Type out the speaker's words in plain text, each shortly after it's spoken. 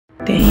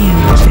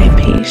Damn,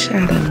 JP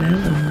shot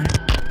another one.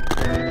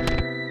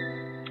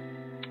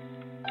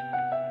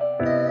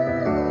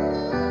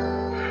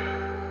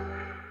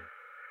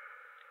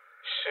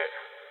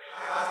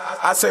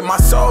 I say my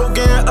soul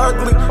getting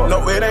ugly,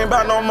 no it ain't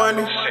about no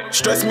money.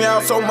 Stress me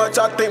out so much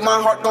I think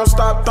my heart gon'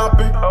 stop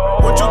thumping.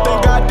 What you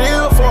think I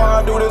did for?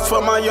 I do this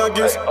for my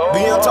youngest.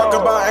 Being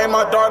talking about ain't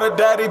my daughter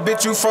daddy,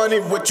 bitch you funny.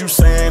 What you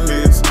saying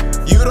is,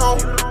 you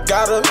don't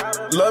gotta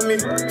love me,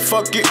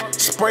 fuck it.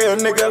 Spray a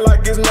nigga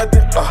like it's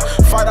nothing,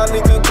 fight I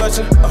need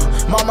concussion.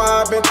 Mama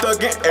I been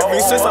thugging ever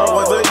since I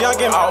was a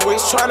youngin'.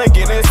 Always tryna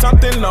get in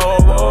something, no.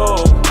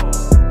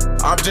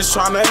 I'm just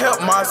tryna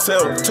help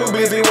myself. Too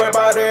busy worried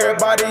about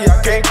everybody,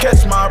 I can't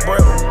catch my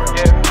breath.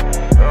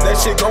 That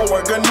shit gon'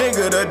 work a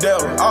nigga to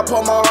death. I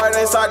put my heart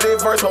inside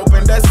this verse,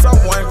 hoping that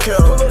someone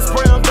kills. Pull up,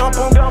 spray 'em, dump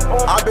 'em.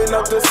 I been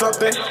up to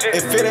something.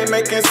 If it ain't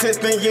making sense,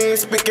 then you ain't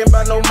speaking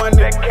about no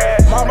money.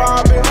 Mama,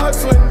 I been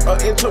hustling, an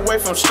inch away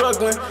from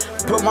struggling.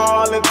 Put my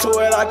all into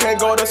it, I can't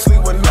go to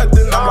sleep with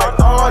nothing. I'm like,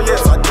 oh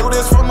yes, I do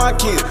this for my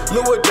kids.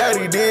 Look what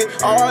daddy did.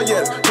 Oh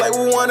yes, play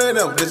with one of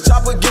them. The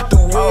chopper get the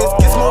wins.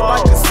 Get more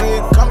like a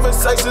sin.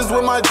 Conversations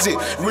with my G,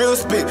 real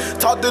spit.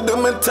 Talk to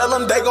them and tell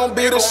them they gon'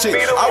 be the shit.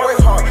 I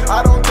work hard,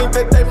 I don't think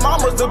that they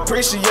mamas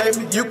appreciate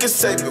me. You can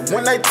save it.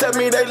 When they tell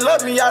me they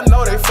love me, I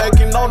know they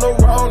faking on the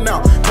road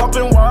now.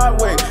 Pumping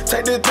wide way,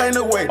 take the pain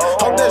away.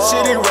 Hope that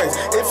shit erase.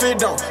 If it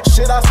don't,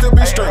 shit I still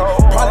be straight.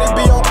 Probably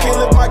be on kill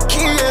if my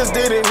kids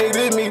didn't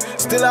need me.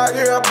 Still out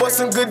here, I bought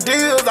some good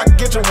deals. I can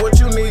get you what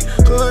you need.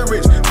 Hood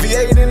rich,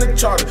 V8 in the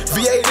charter,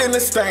 V8 in the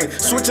stain.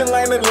 Switching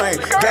lane to lane,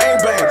 gang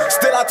bang.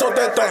 Still I told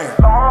that thing.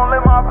 Long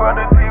live my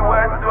brother T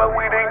West, what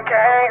we done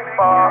came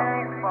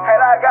for. And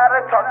I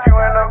gotta talk to you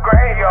in the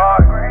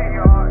graveyard.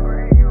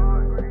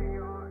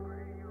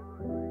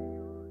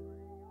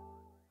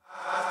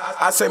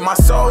 I say my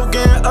soul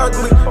getting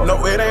ugly,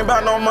 no it ain't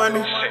about no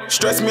money.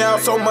 Stress me out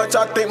so much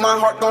I think my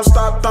heart gon'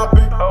 stop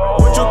thumping.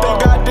 What you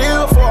think I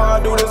did for?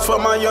 I do this for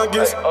my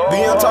youngest.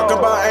 Being talking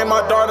about ain't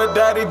my daughter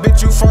daddy,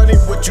 bitch you funny.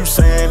 What you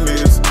saying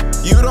is,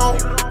 you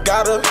don't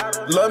gotta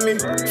love me,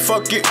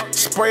 fuck it.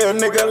 Spray a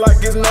nigga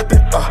like it's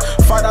nothing,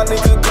 fight I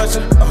need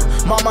concussion.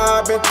 Mama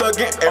I been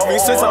thugging ever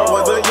since I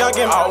was a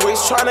youngin'. Always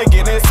tryna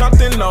get in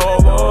something, no.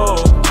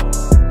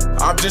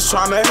 I'm just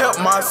tryna help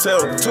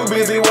myself. Too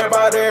busy worried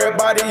about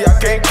everybody, I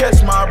can't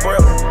catch my breath.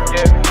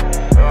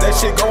 That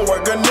shit gon'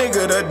 work a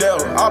nigga to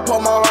death. I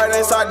put my heart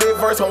inside this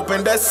verse,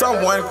 hoping that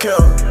someone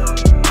kills.